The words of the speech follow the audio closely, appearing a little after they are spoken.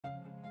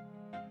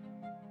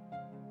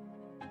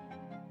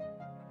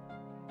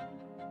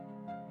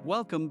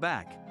Welcome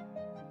back.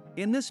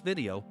 In this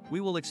video,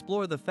 we will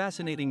explore the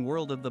fascinating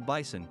world of the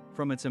bison,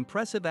 from its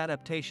impressive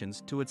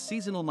adaptations to its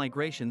seasonal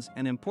migrations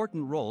and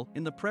important role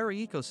in the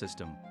prairie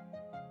ecosystem.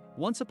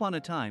 Once upon a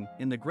time,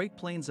 in the Great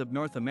Plains of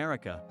North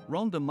America,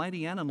 roamed a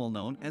mighty animal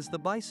known as the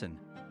bison.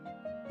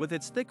 With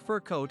its thick fur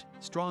coat,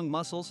 strong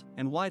muscles,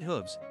 and wide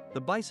hooves,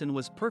 the bison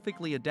was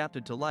perfectly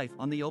adapted to life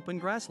on the open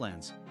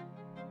grasslands.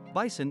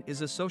 Bison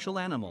is a social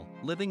animal,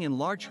 living in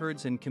large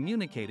herds and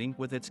communicating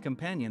with its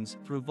companions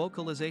through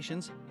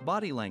vocalizations,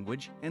 body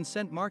language, and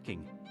scent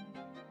marking.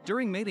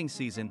 During mating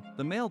season,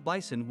 the male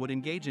bison would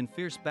engage in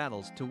fierce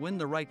battles to win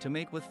the right to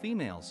mate with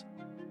females.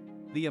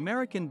 The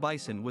American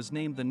bison was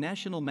named the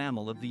national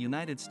mammal of the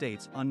United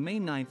States on May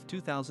 9,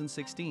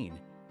 2016.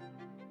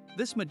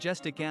 This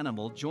majestic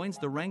animal joins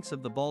the ranks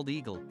of the bald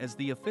eagle as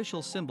the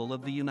official symbol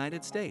of the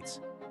United States.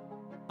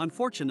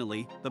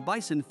 Unfortunately, the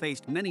bison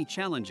faced many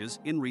challenges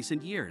in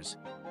recent years.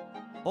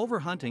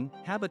 Overhunting,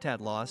 habitat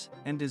loss,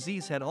 and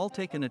disease had all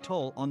taken a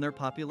toll on their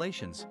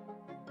populations.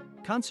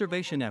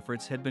 Conservation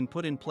efforts had been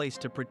put in place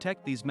to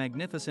protect these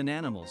magnificent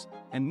animals,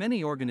 and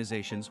many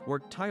organizations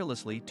worked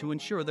tirelessly to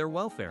ensure their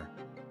welfare.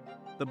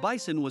 The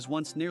bison was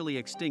once nearly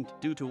extinct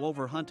due to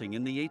overhunting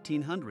in the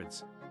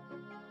 1800s.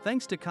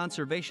 Thanks to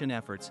conservation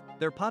efforts,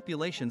 their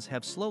populations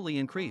have slowly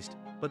increased,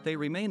 but they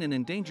remain an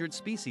endangered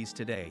species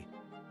today.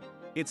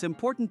 It's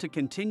important to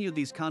continue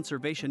these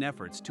conservation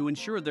efforts to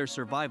ensure their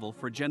survival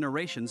for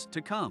generations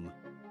to come.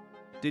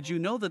 Did you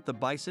know that the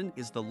bison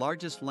is the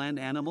largest land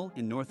animal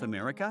in North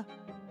America?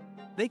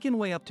 They can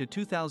weigh up to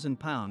 2,000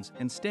 pounds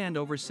and stand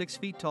over 6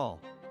 feet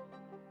tall.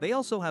 They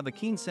also have a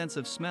keen sense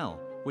of smell,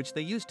 which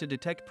they use to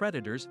detect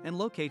predators and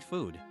locate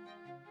food.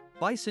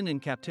 Bison in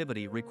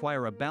captivity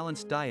require a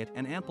balanced diet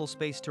and ample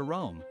space to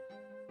roam.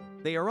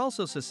 They are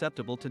also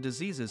susceptible to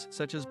diseases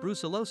such as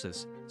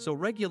brucellosis, so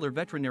regular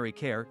veterinary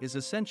care is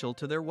essential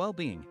to their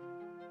well-being.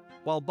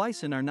 While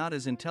bison are not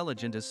as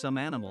intelligent as some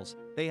animals,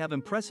 they have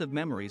impressive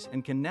memories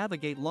and can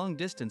navigate long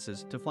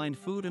distances to find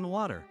food and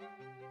water.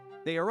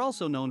 They are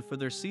also known for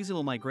their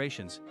seasonal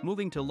migrations,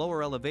 moving to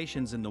lower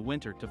elevations in the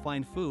winter to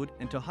find food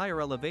and to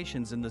higher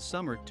elevations in the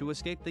summer to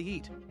escape the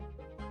heat.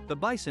 The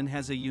bison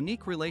has a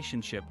unique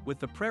relationship with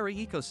the prairie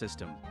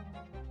ecosystem.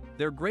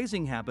 Their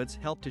grazing habits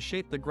help to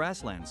shape the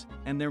grasslands,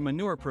 and their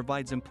manure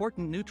provides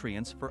important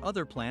nutrients for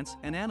other plants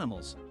and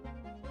animals.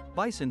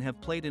 Bison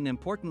have played an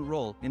important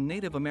role in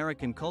Native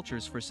American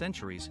cultures for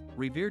centuries,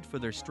 revered for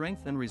their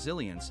strength and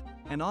resilience,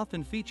 and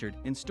often featured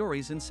in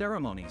stories and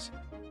ceremonies.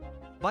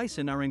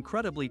 Bison are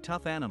incredibly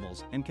tough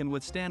animals and can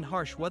withstand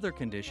harsh weather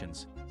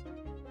conditions.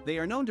 They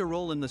are known to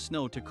roll in the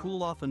snow to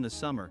cool off in the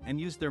summer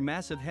and use their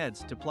massive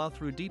heads to plow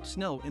through deep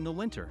snow in the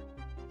winter.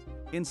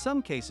 In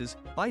some cases,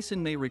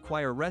 bison may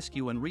require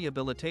rescue and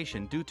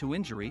rehabilitation due to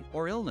injury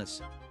or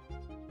illness.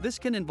 This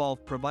can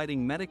involve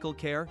providing medical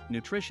care,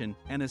 nutrition,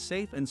 and a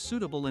safe and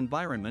suitable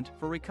environment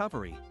for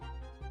recovery.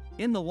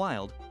 In the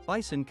wild,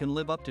 bison can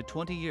live up to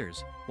 20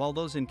 years, while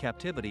those in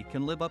captivity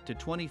can live up to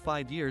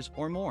 25 years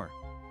or more.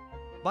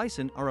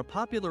 Bison are a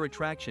popular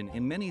attraction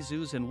in many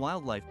zoos and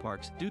wildlife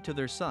parks due to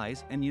their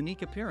size and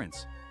unique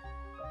appearance.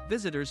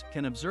 Visitors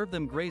can observe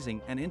them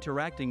grazing and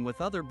interacting with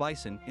other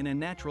bison in a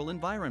natural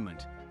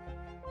environment.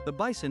 The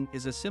bison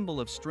is a symbol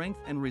of strength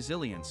and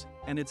resilience,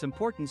 and its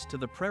importance to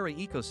the prairie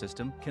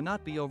ecosystem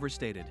cannot be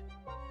overstated.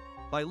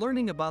 By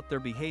learning about their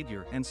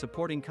behavior and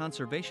supporting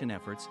conservation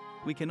efforts,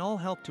 we can all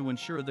help to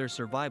ensure their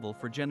survival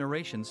for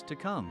generations to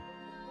come.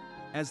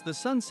 As the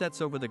sun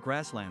sets over the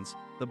grasslands,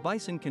 the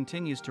bison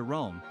continues to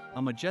roam,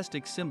 a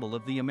majestic symbol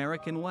of the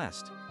American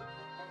West.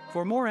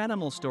 For more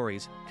animal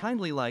stories,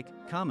 kindly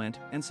like, comment,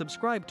 and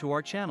subscribe to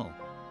our channel.